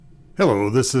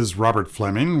Hello, this is Robert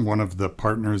Fleming, one of the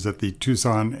partners at the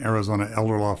Tucson, Arizona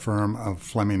elder law firm of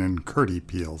Fleming and Curdy,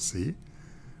 PLC.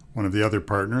 One of the other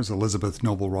partners, Elizabeth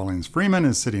Noble Rawlings Freeman,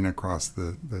 is sitting across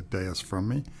the dais from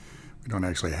me. We don't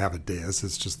actually have a dais,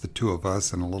 it's just the two of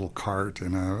us in a little cart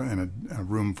in a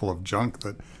room full of junk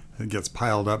that gets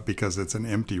piled up because it's an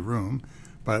empty room.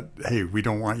 But hey, we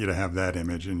don't want you to have that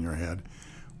image in your head.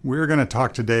 We're going to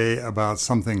talk today about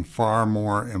something far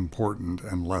more important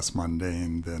and less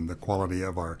mundane than the quality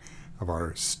of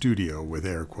our studio with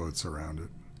air quotes around it.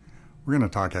 We're going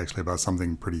to talk actually about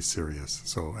something pretty serious,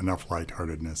 so enough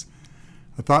lightheartedness.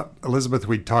 I thought, Elizabeth,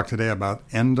 we'd talk today about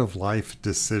end-of-life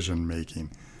decision-making.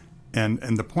 And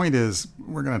the point is,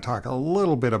 we're going to talk a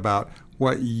little bit about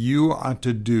what you ought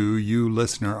to do, you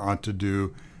listener ought to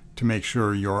do, to make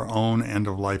sure your own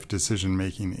end-of-life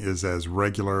decision-making is as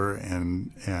regular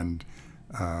and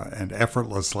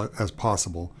effortless as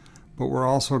possible. But we're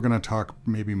also going to talk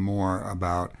maybe more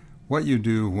about what you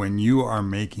do when you are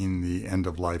making the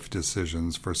end-of-life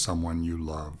decisions for someone you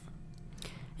love.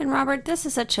 And Robert, this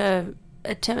is such a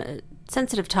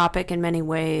sensitive topic in many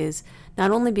ways,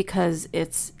 not only because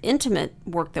it's intimate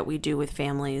work that we do with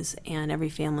families, and every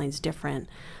family is different,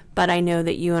 but I know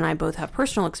that you and I both have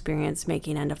personal experience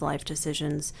making end-of-life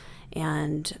decisions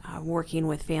and working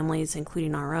with families,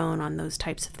 including our own, on those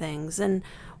types of things. And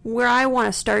where I want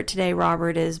to start today,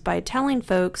 Robert, is by telling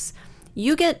folks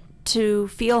you get to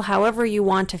feel however you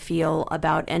want to feel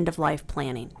about end-of-life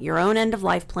planning, your own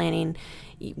end-of-life planning.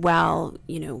 While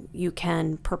you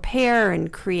can prepare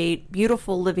and create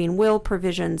beautiful living will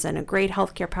provisions and a great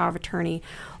healthcare power of attorney,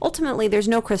 ultimately there's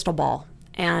no crystal ball.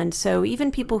 And so even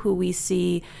people who we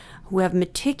see who have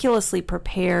meticulously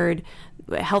prepared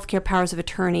healthcare powers of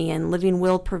attorney and living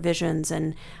will provisions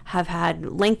and have had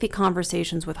lengthy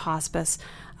conversations with hospice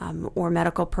or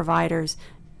medical providers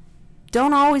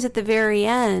don't always at the very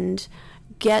end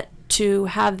get to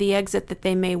have the exit that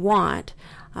they may want.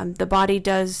 The body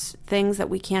does things that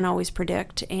we can't always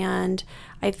predict, and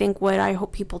I think what I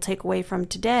hope people take away from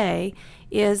today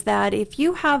is that if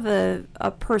you have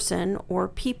a person or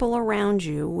people around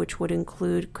you, which could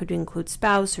include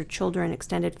spouse or children,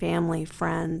 extended family,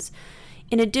 friends,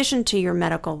 in addition to your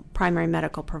primary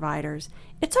medical providers,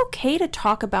 it's okay to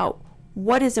talk about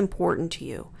what is important to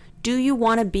you. Do you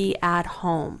want to be at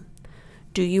home?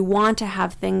 Do you want to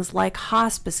have things like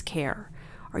hospice care?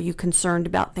 Are you concerned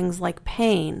about things like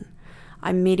pain?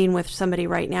 I'm meeting with somebody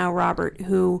right now, Robert,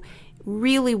 who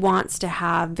really wants to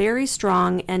have very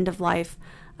strong end-of-life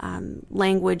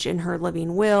language in her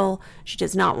living will. She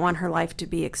does not want her life to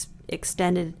be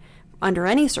extended under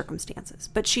any circumstances.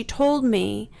 But she told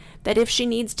me that if she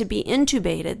needs to be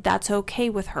intubated, that's okay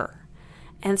with her.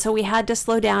 And so we had to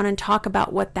slow down and talk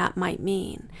about what that might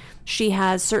mean. She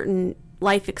has certain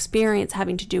life experience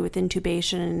having to do with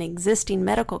intubation and an existing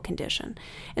medical condition.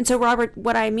 And so, Robert,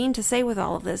 what I mean to say with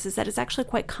all of this is that it's actually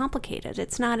quite complicated.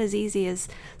 It's not as easy as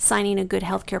signing a good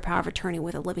healthcare power of attorney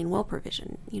with a living will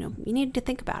provision. You need to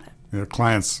think about it.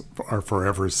 Clients are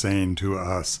forever saying to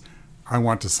us, I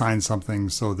want to sign something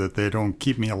so that they don't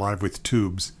keep me alive with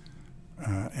tubes.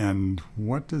 And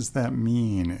what does that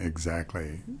mean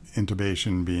exactly?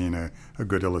 Intubation being a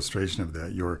good illustration of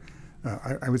that.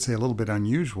 I would say a little bit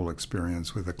unusual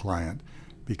experience with a client,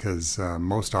 because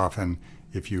most often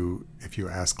if you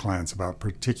ask clients about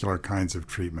particular kinds of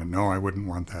treatment, no, I wouldn't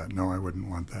want that, no, I wouldn't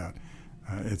want that.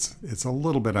 It's a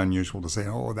little bit unusual to say,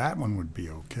 oh, that one would be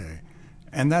okay.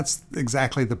 And that's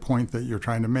exactly the point that you're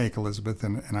trying to make, Elizabeth,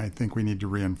 and I think we need to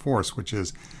reinforce, which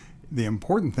is the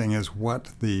important thing is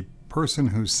what the person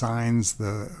who signs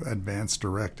the advance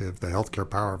directive, the healthcare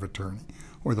power of attorney,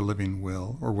 or the living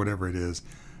will, or whatever it is,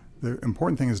 the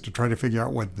important thing is to try to figure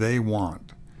out what they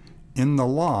want. In the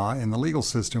law, in the legal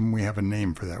system, we have a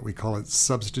name for that. We call it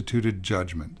substituted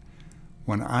judgment.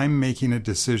 When I'm making a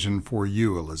decision for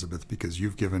you, Elizabeth, because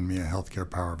you've given me a healthcare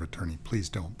power of attorney, please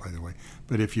don't, by the way,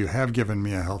 but if you have given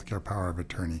me a healthcare power of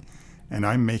attorney, and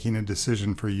I'm making a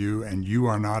decision for you and you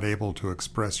are not able to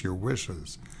express your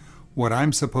wishes, what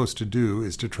I'm supposed to do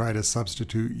is to try to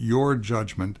substitute your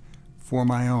judgment for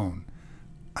my own.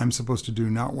 I'm supposed to do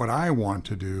not what I want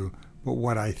to do, but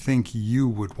what I think you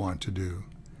would want to do.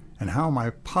 And how am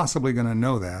I possibly going to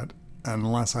know that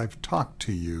unless I've talked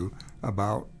to you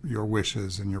about your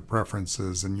wishes and your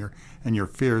preferences and your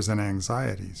fears and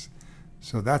anxieties?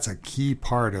 So that's a key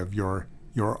part of your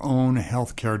own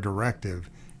healthcare directive,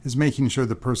 is making sure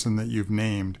the person that you've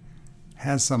named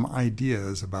has some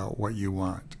ideas about what you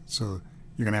want. So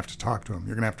you're going to have to talk to them.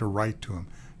 You're going to have to write to them.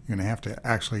 You're going to have to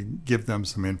actually give them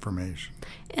some information.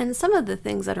 And some of the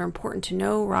things that are important to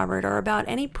know, Robert, are about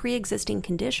any pre-existing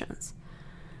conditions.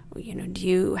 Do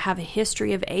you have a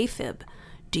history of AFib?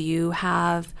 Do you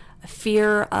have a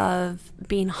fear of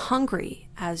being hungry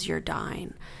as you're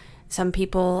dying? Some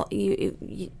people,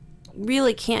 you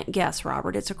really can't guess,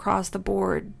 Robert. It's across the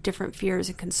board, different fears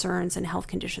and concerns and health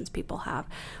conditions people have.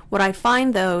 What I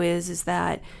find, though, is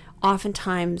that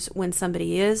oftentimes when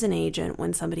somebody is an agent,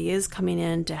 when somebody is coming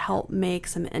in to help make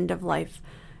some end-of-life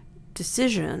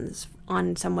decisions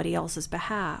on somebody else's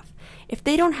behalf, if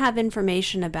they don't have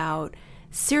information about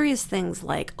serious things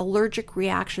like allergic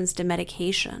reactions to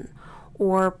medication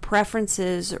or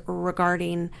preferences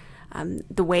regarding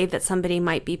the way that somebody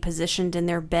might be positioned in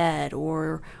their bed,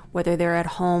 or whether they're at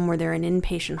home or they're in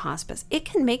inpatient hospice, it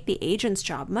can make the agent's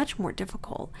job much more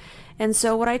difficult. And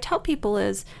so what I tell people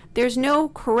is there's no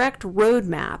correct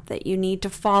roadmap that you need to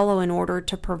follow in order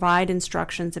to provide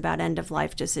instructions about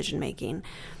end-of-life decision-making.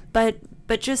 But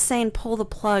just saying pull the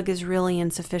plug is really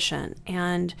insufficient.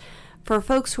 And for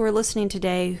folks who are listening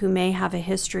today who may have a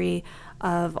history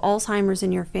of Alzheimer's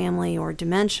in your family or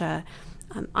dementia,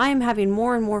 I am having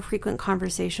more and more frequent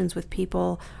conversations with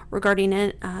people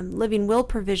regarding living will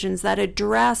provisions that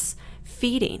address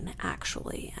feeding,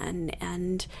 actually,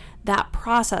 and that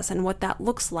process and what that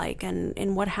looks like,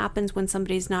 and what happens when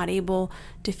somebody's not able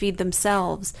to feed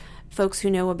themselves. Folks who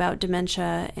know about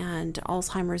dementia and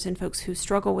Alzheimer's and folks who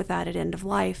struggle with that at end of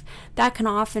life, that can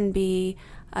often be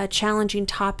a challenging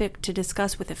topic to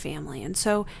discuss with a family. And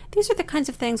so these are the kinds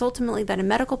of things ultimately that a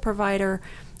medical provider,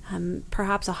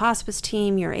 perhaps a hospice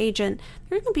team, your agent,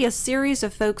 there's going to be a series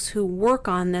of folks who work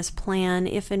on this plan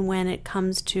if and when it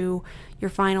comes to your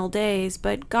final days.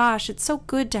 But gosh, it's so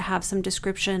good to have some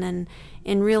description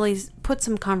and really put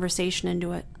some conversation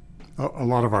into it. A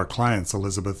lot of our clients,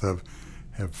 Elizabeth, have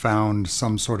found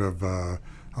some sort of a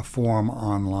form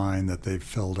online that they've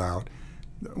filled out.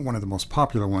 One of the most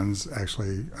popular ones,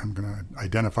 actually, I'm going to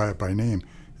identify it by name,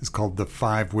 is called the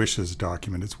 5 Wishes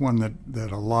document. It's one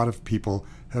that a lot of people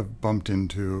have bumped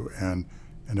into and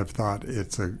have thought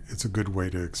it's a good way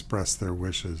to express their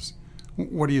wishes.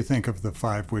 What do you think of the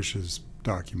 5 Wishes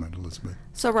document, Elizabeth?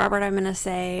 So, Robert, I'm going to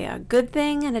say a good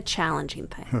thing and a challenging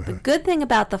thing. The good thing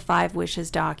about the 5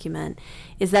 Wishes document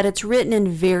is that it's written in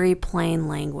very plain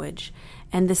language.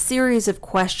 And the series of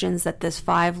questions that this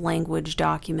 5-language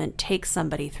document takes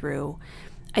somebody through,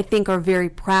 I think, are very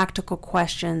practical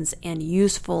questions and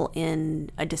useful in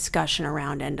a discussion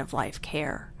around end-of-life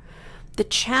care. The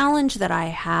challenge that I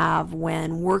have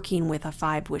when working with a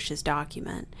 5 Wishes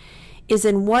document is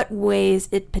in what ways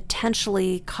it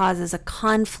potentially causes a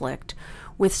conflict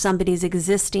with somebody's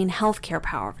existing healthcare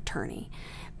power of attorney,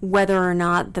 whether or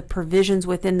not the provisions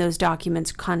within those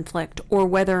documents conflict, or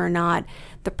whether or not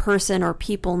the person or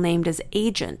people named as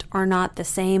agent are not the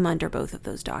same under both of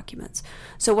those documents.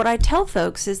 So what I tell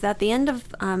folks is that the end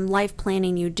of life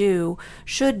planning you do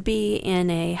should be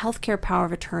in a healthcare power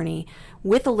of attorney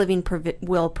with a living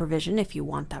will provision, if you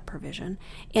want that provision,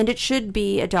 and it should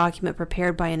be a document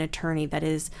prepared by an attorney that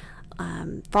is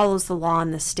follows the law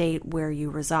in the state where you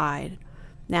reside.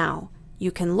 Now,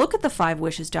 you can look at the 5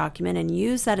 Wishes document and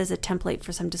use that as a template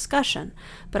for some discussion,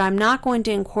 but I'm not going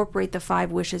to incorporate the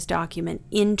 5 Wishes document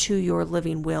into your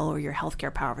living will or your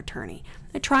healthcare power of attorney.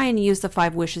 I try and use the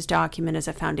 5 Wishes document as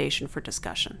a foundation for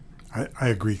discussion. I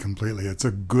agree completely. It's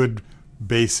a good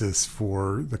basis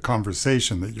for the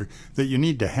conversation that you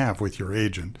need to have with your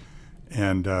agent,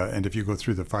 and if you go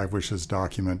through the 5 Wishes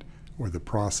document or the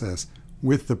process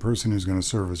with the person who's going to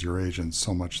serve as your agent,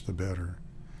 so much the better.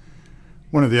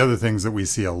 One of the other things that we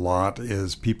see a lot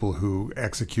is people who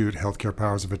execute healthcare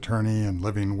powers of attorney and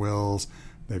living wills.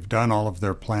 They've done all of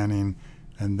their planning,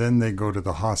 and then they go to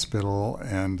the hospital,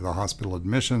 and the hospital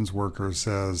admissions worker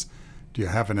says, "Do you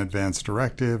have an advance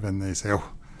directive?" And they say,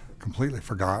 "Oh, completely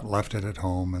forgot, left it at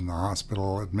home." And the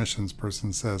hospital admissions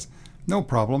person says, "No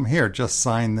problem, here, just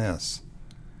sign this."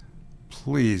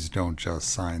 Please don't just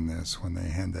sign this when they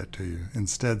hand that to you.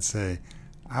 Instead say,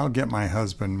 "I'll get my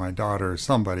husband, my daughter,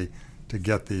 somebody to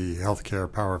get the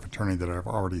healthcare power of attorney that I've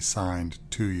already signed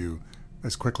to you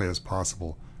as quickly as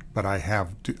possible. But I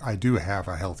do have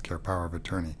a healthcare power of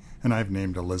attorney, and I've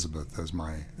named Elizabeth as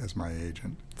my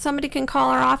agent." Somebody can call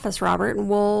our office, Robert, and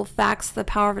we'll fax the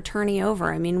power of attorney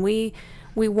over. I mean, we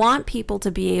want people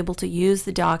to be able to use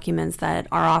the documents that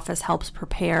our office helps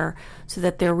prepare so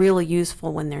that they're really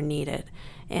useful when they're needed.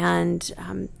 And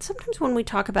sometimes when we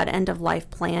talk about end-of-life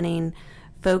planning,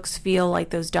 folks feel like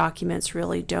those documents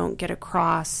really don't get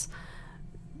across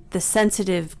the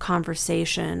sensitive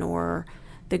conversation or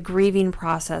the grieving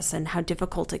process and how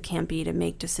difficult it can be to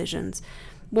make decisions.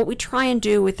 What we try and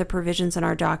do with the provisions in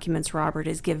our documents, Robert,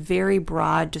 is give very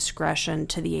broad discretion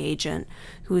to the agent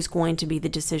who is going to be the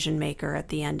decision maker at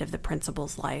the end of the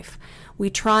principal's life. We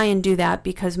try and do that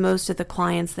because most of the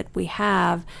clients that we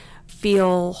have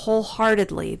feel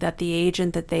wholeheartedly that the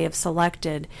agent that they have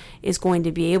selected is going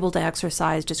to be able to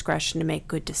exercise discretion to make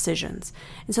good decisions.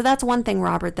 And so that's one thing,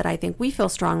 Robert, that I think we feel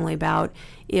strongly about,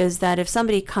 is that if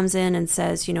somebody comes in and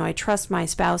says, I trust my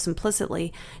spouse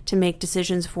implicitly to make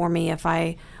decisions for me. If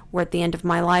I were at the end of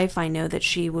my life, I know that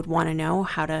she would want to know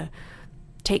how to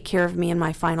take care of me in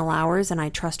my final hours, and I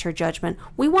trust her judgment.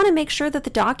 We want to make sure that the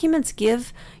documents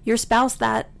give your spouse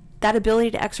that ability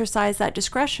to exercise that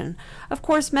discretion. Of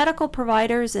course, medical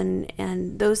providers and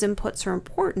those inputs are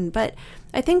important, but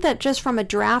I think that just from a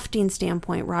drafting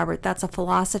standpoint, Robert, that's a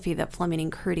philosophy that Fleming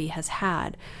and Curti has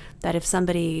had, that if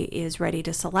somebody is ready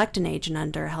to select an agent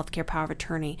under a healthcare power of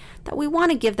attorney, that we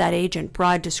want to give that agent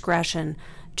broad discretion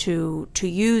to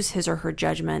use his or her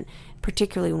judgment,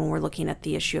 particularly when we're looking at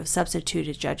the issue of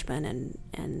substituted judgment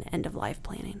and end-of-life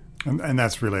planning. And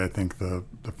that's really, I think, the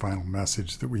final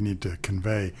message that we need to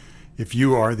convey. If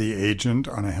you are the agent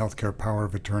on a healthcare power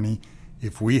of attorney,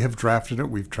 if we have drafted it,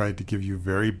 we've tried to give you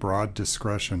very broad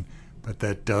discretion, but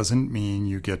that doesn't mean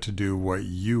you get to do what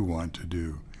you want to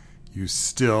do. You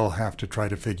still have to try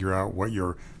to figure out what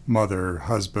your mother,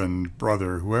 husband,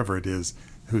 brother, whoever it is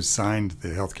who signed the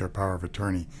healthcare power of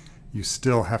attorney, you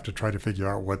still have to try to figure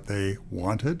out what they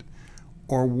wanted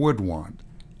or would want.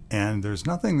 And there's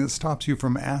nothing that stops you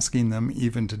from asking them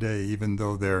even today, even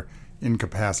though they're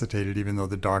incapacitated, even though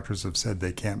the doctors have said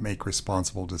they can't make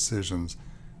responsible decisions.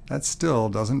 That still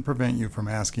doesn't prevent you from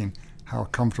asking how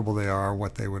comfortable they are,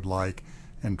 what they would like,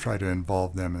 and try to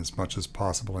involve them as much as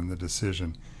possible in the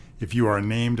decision. If you are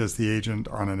named as the agent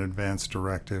on an advance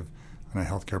directive on a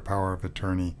healthcare power of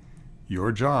attorney,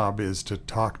 your job is to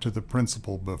talk to the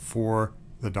principal before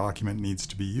the document needs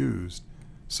to be used,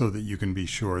 so that you can be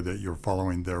sure that you're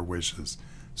following their wishes,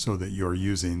 so that you're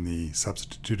using the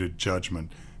substituted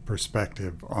judgment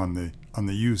perspective on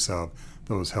the use of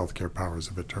those healthcare powers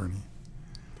of attorney.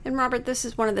 And Robert, this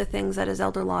is one of the things that as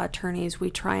elder law attorneys, we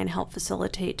try and help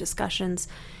facilitate discussions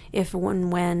if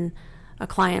and when a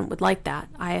client would like that.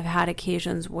 I have had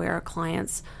occasions where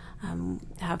clients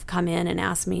have come in and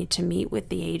asked me to meet with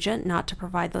the agent, not to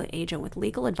provide the agent with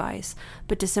legal advice,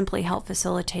 but to simply help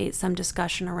facilitate some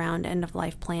discussion around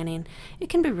end-of-life planning. It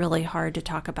can be really hard to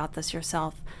talk about this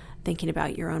yourself, thinking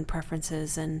about your own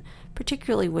preferences, and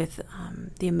particularly with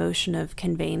the emotion of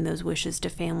conveying those wishes to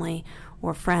family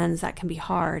or friends, that can be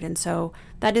hard. And so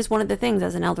that is one of the things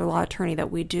as an elder law attorney that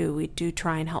we do. We do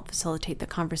try and help facilitate the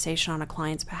conversation on a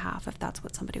client's behalf if that's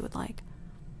what somebody would like.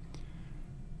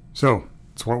 So,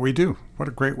 it's what we do. What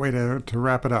a great way to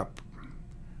wrap it up.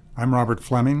 I'm Robert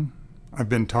Fleming. I've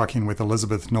been talking with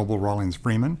Elizabeth Noble Rawlings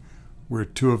Freeman. We're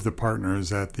two of the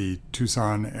partners at the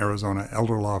Tucson, Arizona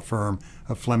elder law firm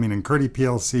of Fleming and Curti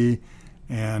PLC,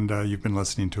 and you've been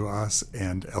listening to us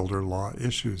and Elder Law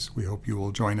Issues. We hope you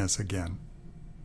will join us again.